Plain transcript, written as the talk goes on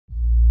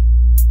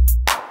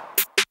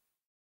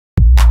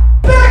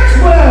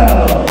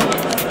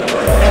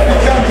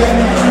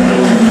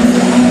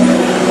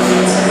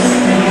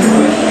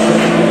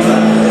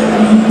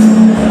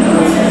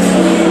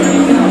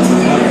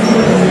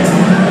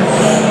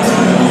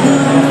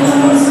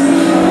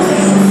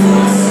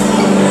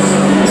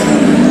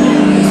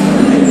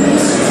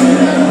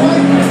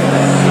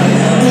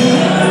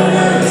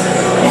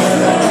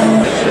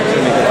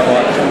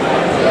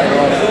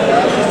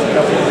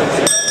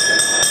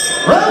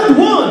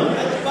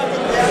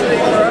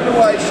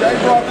Shay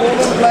Brook, all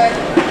in black.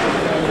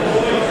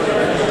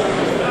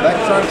 Black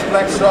trunks,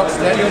 black socks.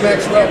 Daniel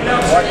Maxwell,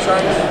 white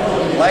trunks,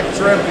 black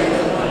trim.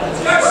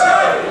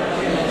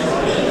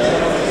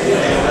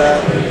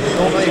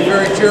 Normally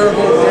very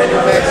durable,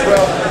 Daniel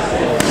Maxwell.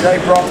 Shay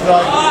Brook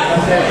though,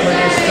 doesn't have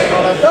plenty of steam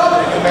on him.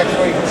 Daniel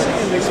Maxwell, you can see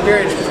he's an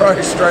experienced pro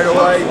straight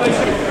away.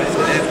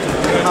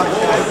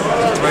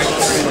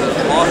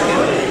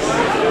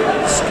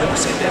 Skill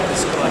set that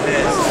this guy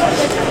has.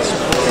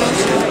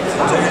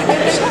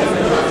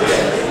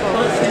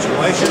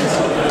 Situations.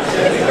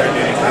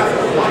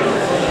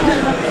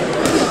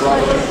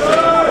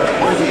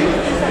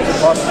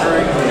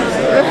 Posturing,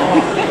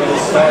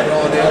 side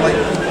on early.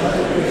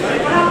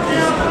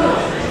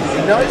 He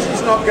knows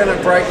he's not going to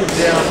break him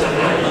down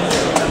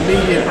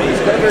immediately. He's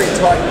got a very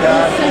tight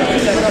guard.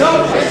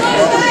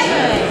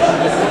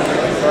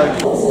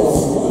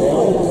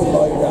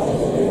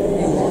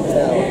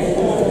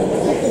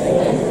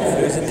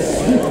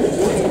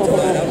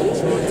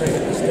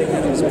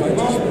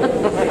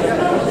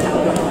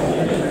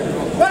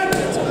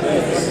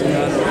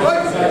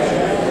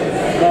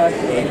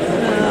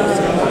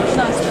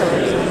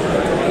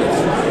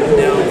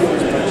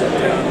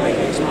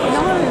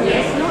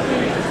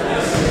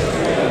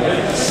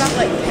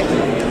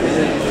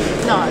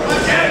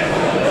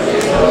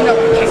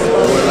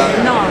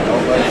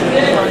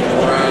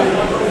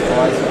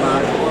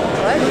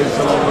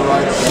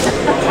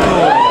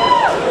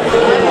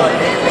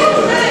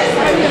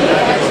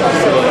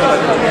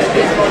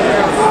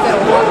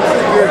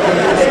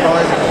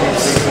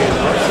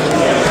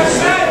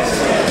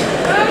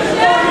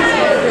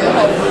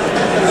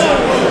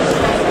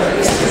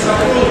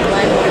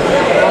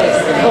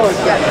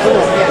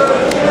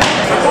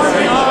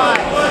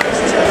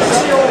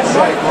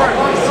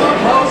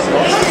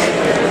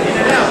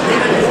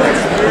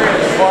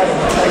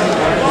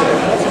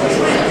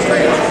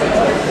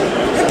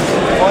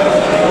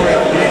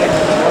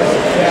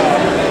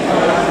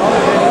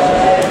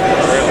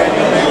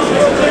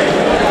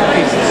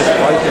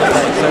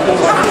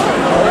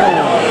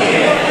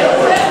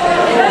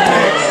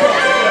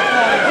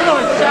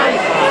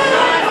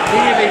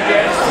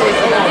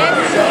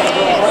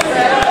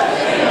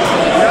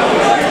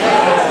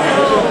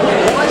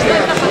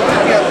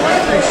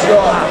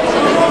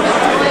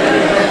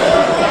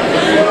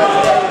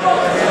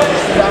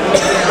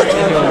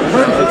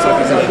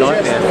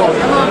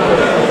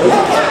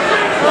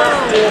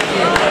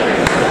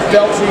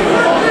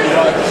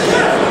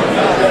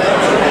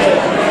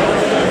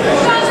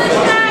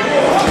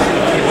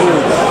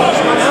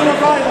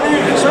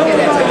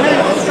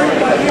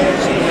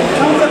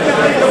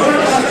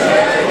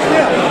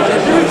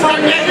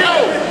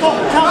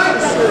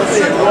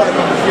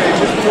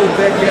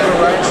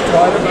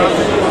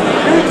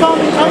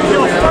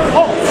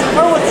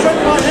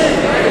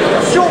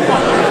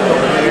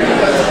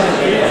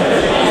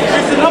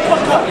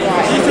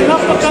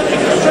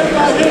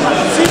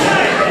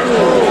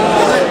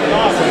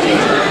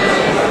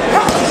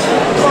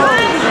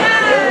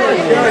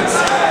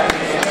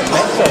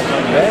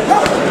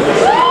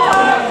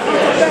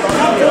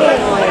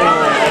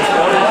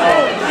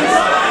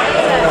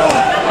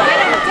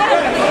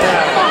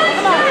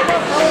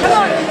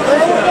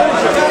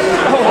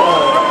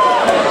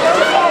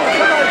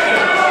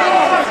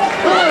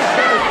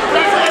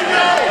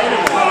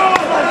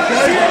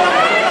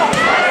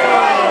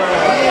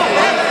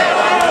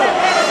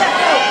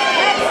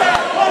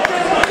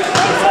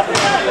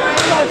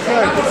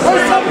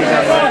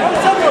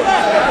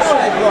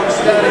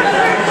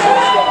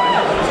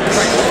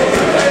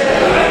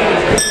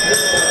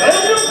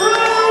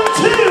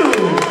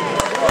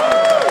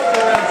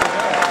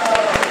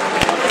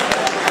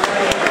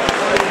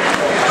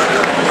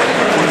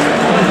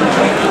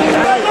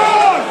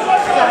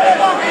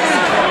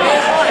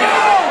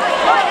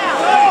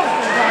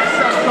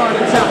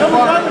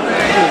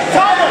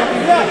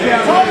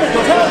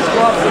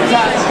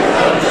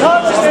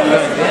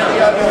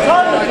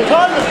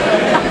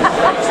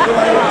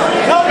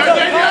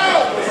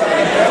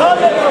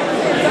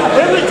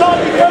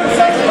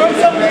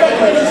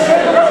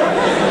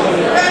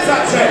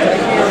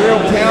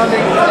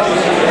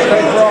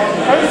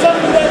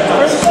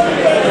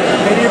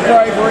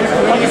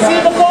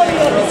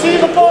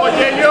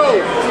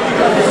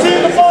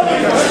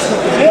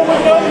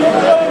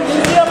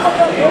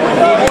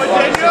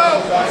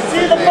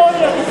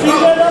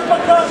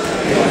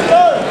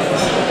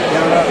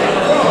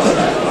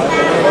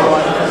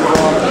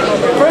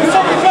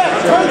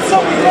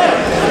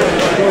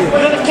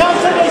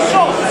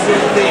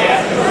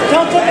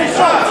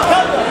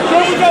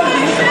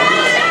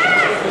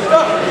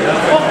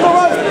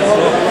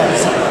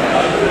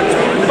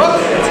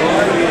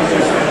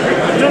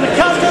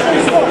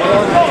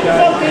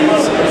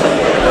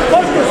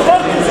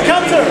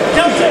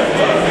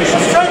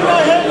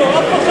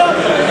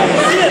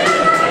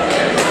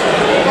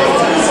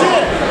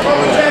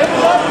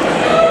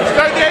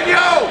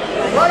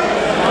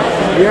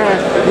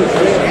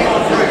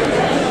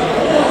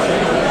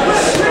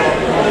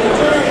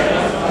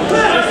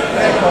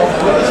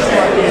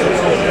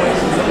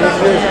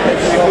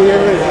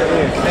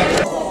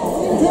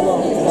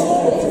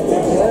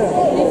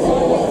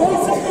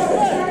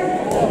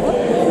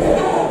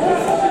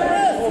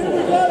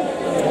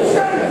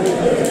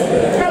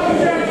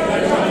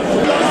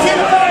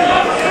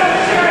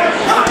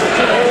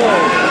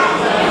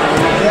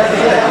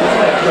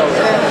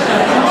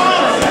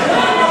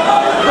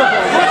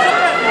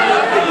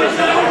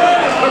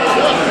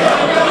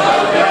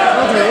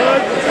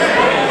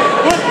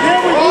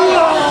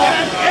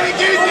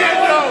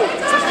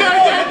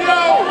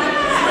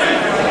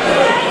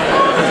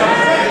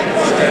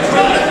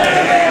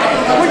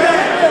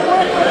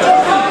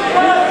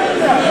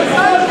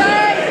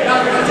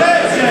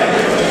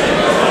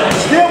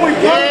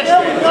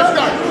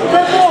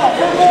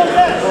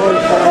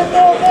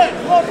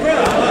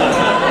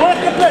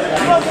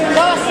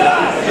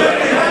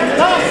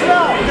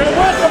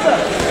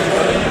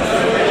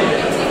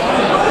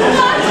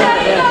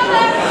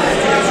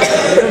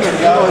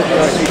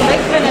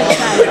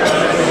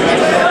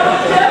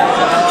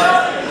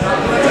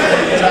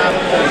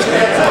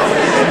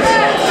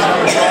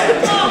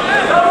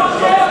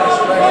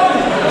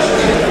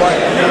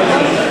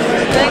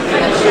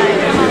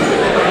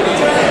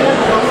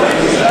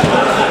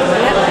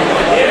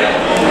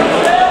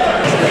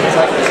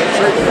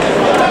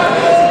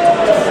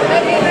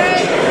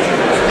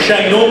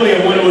 Shane, normally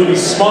a winner would be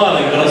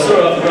smiling, but I saw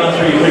it after going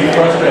through you pretty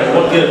frustrated.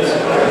 What gives?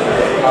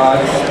 I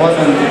just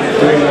wasn't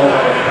doing well.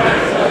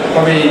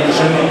 Probably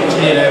shouldn't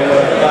get over,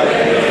 but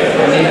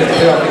I needed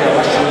to. I think I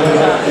rushed a little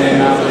bit,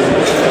 and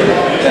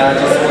yeah,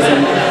 I just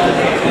wasn't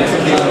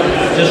executing.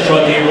 Just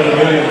tried to get rid of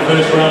it in the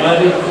first round,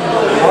 maybe?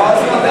 Oh,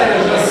 it's not that.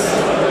 It's just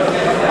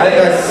I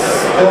think I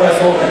thought I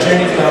saw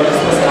opportunities, but I just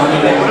wasn't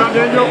timing them. Well done,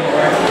 Daniel.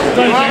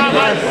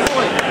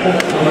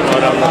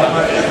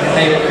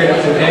 Hey, credit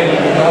to Daniel.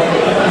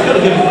 You've got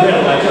to give him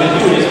credit, like, when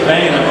you were just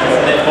banging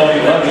that body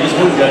low, you just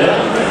wouldn't go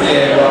down.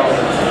 Yeah, well.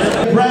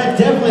 Brad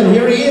Devlin,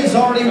 here he is,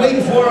 already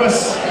waiting for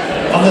us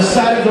on the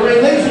side of the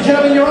ring. Ladies and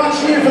gentlemen, your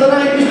auctioneer for the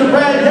night, Mr.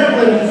 Brad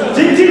Devlin.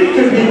 Good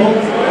people.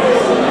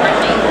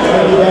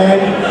 Thank you,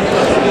 Dad.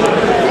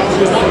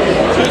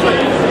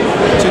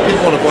 Two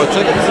people want to buy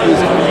tickets.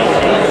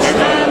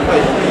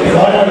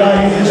 Alright,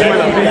 ladies and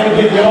gentlemen, we're going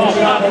to give the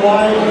auction out of the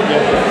way.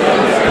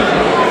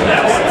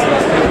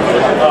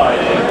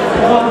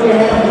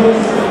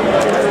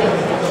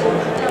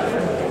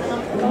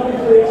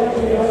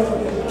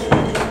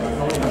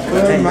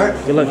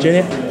 Good luck,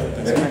 Junior.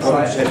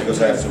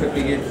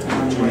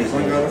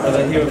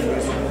 Over here with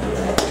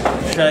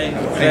Shay,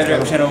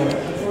 GladrapChannel.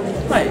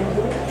 Mate,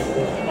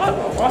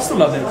 I still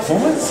love that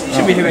performance. You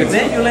should be doing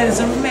that. You landed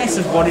some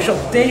massive body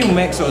shot. Daniel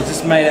Maxwell is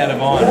just made out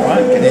of iron,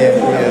 right?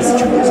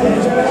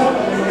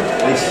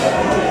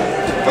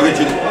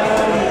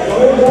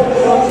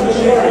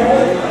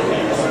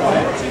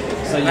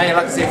 So you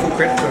like to see full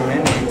credit for him,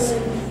 man.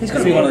 He's got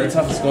to be one of the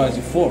toughest guys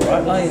you fought,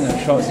 right? Laying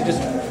those shots, he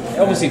just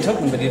obviously took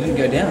them, but he didn't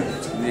go down.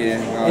 Yeah,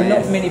 well, and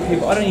not many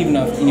people, I don't even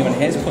know if anyone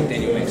has put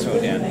Daniel Maxwell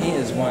down. He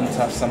is one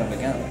tough son of a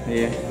gun.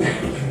 Yeah,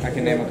 I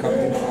can name a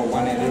couple, or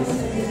one at least.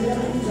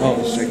 Oh,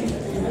 it's tricky.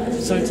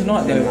 So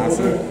tonight though,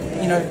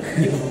 you know,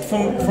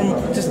 from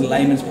just a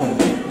layman's point of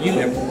view, you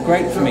look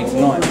great for me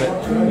tonight,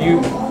 but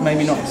you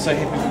maybe not so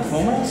happy with the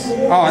performance?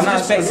 Oh, no,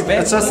 it's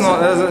just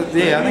not,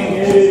 yeah, I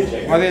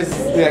think, well there's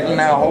you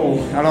know, a whole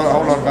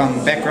lot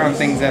of background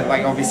things that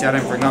like obviously I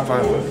don't bring up. I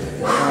don't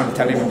want to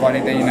tell everybody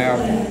that, you know,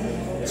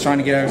 I was trying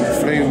to get over the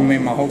flu, I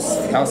mean my whole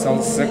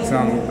household's sick, so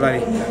I'm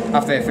bloody,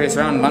 after that first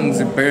round, lungs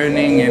are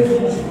burning and,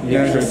 you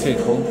know,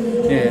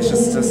 yeah, it's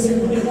just,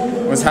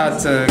 it was hard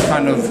to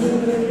kind of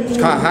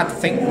hard to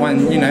think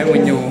when, you know,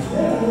 when you're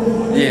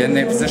in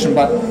that position,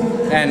 but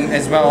and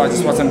as well I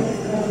just wasn't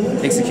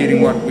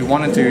executing what we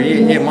wanted to.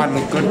 Yeah, it might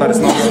look good, but it's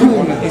not what we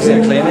wanted.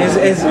 Exactly, and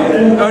as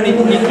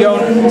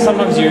only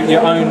sometimes you're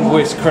your own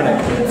worst critic.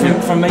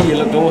 For me, you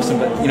looked awesome,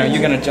 but you know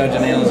you're going to judge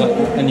an analyst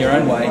in your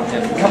own way.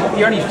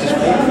 You only just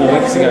fought 4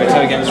 weeks ago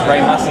too against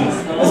Ray Musson.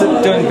 Is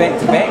it doing back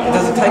to back?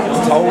 Does it take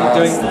its toll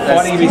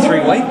fighting every 3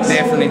 weeks?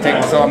 Definitely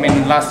takes its toll. I mean,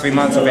 in the last 3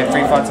 months I've had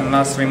 3 fights in the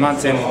last 3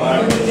 months, and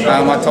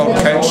I told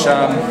coach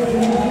I'm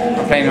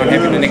planning on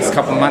having the next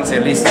couple of months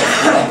at least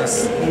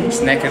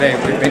this neck a day.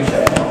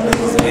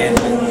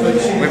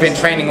 We've been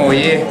training all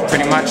year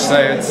pretty much, so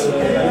it's,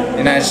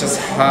 you know, it's just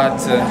hard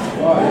to.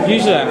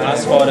 Usually I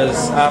ask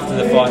fighters after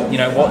the fight, you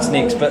know, what's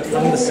next, but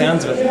from the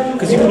sounds of it,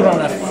 because you put on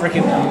a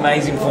freaking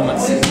amazing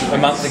performance a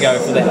month ago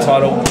for that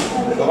title,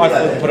 I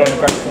thought you put on a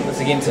great performance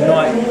again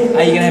tonight.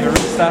 Are you going to have a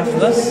restart for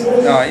this?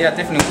 Oh yeah,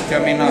 definitely. I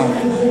mean,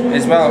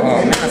 as well.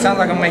 Oh, man, it sounds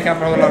like I'm making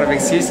up a whole lot of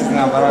excuses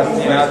now, but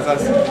you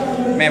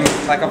know, man,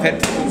 like I've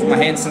had my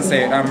hands since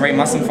the Ray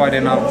Musson fight,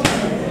 and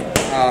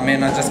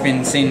man, I've just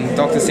been seeing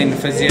doctors, seeing the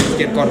physios,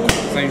 got a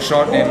cortisone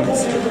shot, and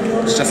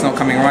it's just not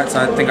coming right. So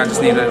I think I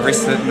just need to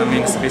rest it. I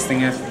mean, it's the best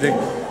thing I have to do.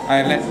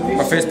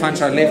 My first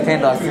punch, I left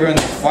hand, I threw in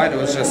the fight. It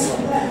was just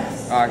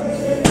I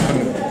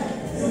couldn't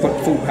put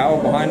full power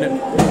behind it.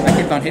 I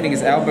kept on hitting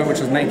his elbow, which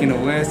was making it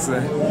worse. So.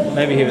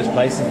 Maybe he was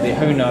placed there.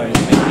 Who knows?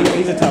 I mean,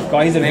 he's a tough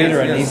guy. He's a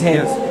veteran. Yes, he's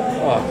had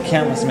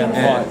countless amount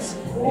of fights.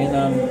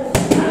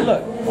 And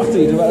look, I thought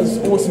you did well. It was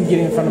awesome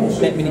getting in front of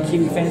that many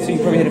Kiwi fans. So you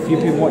probably had a few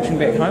people watching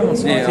back home on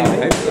Smart TV. I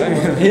hope so.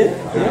 Yeah,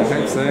 I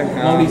hope so.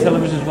 Multi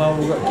television as well.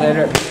 We've got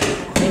Gladrap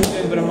and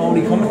a bit of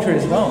multi commentary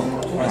as well.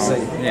 I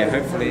see. Yeah,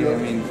 hopefully. I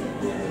mean,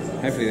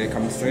 hopefully that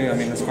comes through. I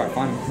mean, it's quite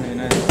fun, you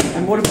know.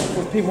 And what about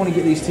if people want to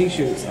get these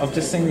T-shirts? I've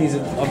just seen these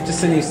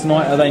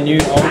tonight. Are they new?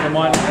 Old?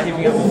 Mine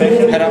keeping up with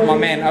fashion. Head up my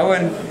man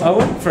Owen.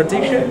 Owen for a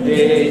T-shirt? Yeah,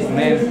 he's the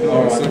man.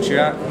 I'll sort you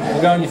out.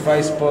 We'll go on your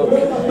Facebook.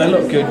 They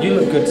look good. You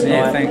look good tonight.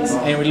 Yeah, thanks.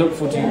 And we look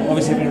forward to you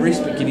obviously having a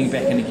respite, getting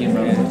back in again,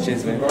 bro. Yeah,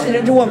 cheers, man.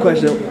 Just one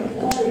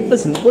question.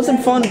 Listen, it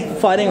wasn't fun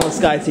fighting on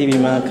Sky TV,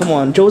 man. Come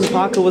on, Joseph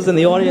Parker was in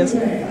the audience.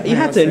 You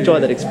had to enjoy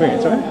that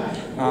experience, right?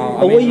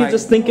 Or were you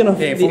just thinking of...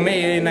 Yeah, for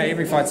me, you know,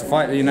 every fight's a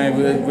fight. You know,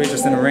 we're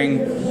just in a ring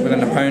with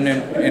an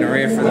opponent in a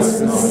ref. It's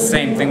the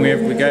same thing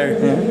wherever we go.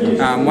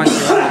 Once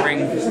you're in the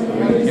ring,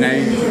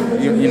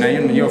 you know,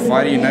 you're a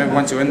fighter. You know,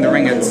 once you're in the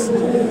ring, it's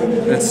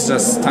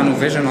just tunnel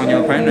vision on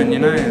your opponent. You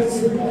know,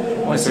 that's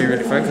what you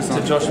really focus on.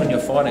 To Josh, when you're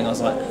fighting, I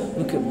was like,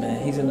 look at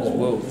man, he's in his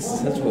world. This is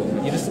his world.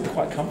 You're just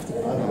quite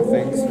comfortable. Oh,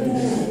 thanks.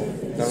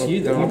 It's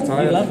you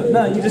love it.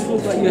 No, you just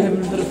look like you're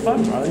having a bit of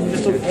fun, right? You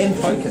just look and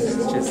focused.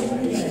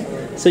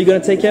 So you're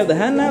going to take care of the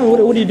hand now?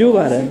 What do you do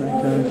about it? I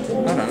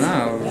don't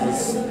know. I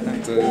just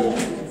have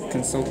to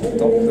consult a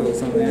doctor or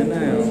something, I don't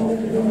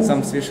know, or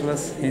some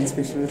specialist, hand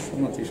specialist,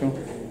 I'm not too sure.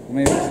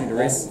 Maybe I just need to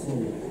rest.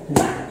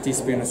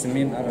 Teaspoon of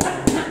cement, I don't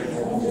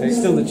know. He's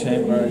still the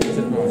champ, bro.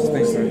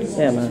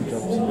 Yeah, man.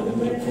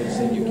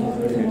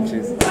 Yeah,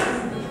 cheers.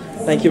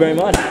 Thank you very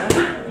much.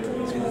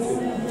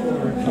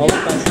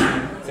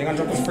 So you gonna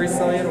drop this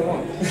freestyle yet or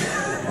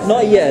what?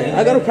 Not yet.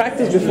 I gotta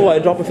practice before I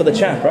drop it for the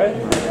champ, right?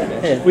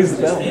 Yeah. Where's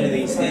the bell? Oh,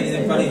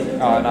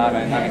 no, I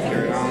don't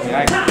carry it on.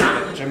 I carry it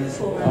at the gym.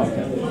 Sort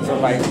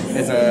of like,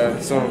 as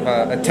a sort of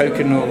a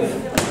token of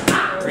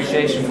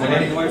appreciation for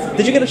him.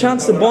 Did you get a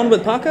chance to bond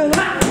with Parker?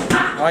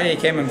 Oh yeah, he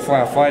came in before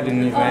our fight,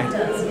 didn't he?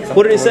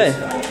 What did he say?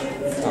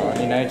 Oh,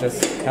 you know,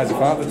 just how's your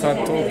father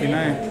type talk, you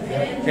know.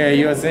 Yeah,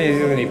 USA,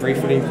 he's really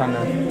briefly kind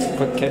of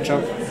quick catch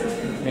up.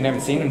 We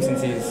haven't seen him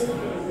since he's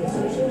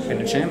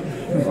been a champ.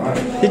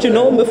 Did you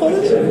know him before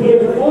this?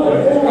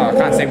 Oh, I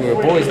can't say we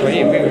were boys, but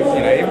yeah,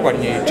 everybody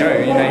knew Joe.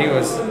 You know, he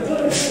was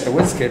the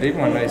whiz kid.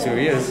 Everyone knows who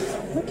he is.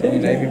 Okay.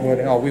 You know,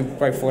 everybody. Oh, we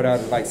both fought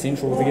out like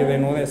Central together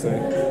and all that. So,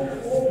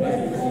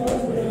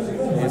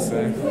 yeah,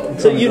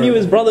 so you knew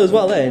his brother as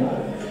well, eh?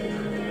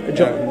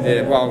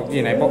 Yeah. Well,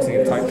 you know, boxing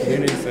is a tight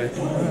community, so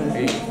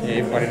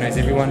everybody knows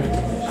everyone.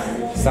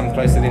 Some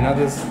closer than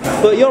others.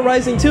 But you're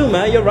rising too,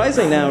 man. You're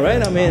rising now,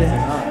 right? I mean,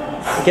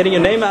 getting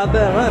your name out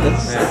there, man.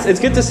 It's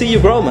good to see you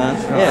grow, man.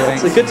 Yeah,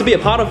 it's good to be a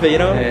part of it, you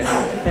know. Yeah.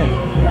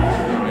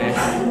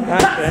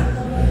 Okay.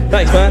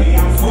 Thanks, man.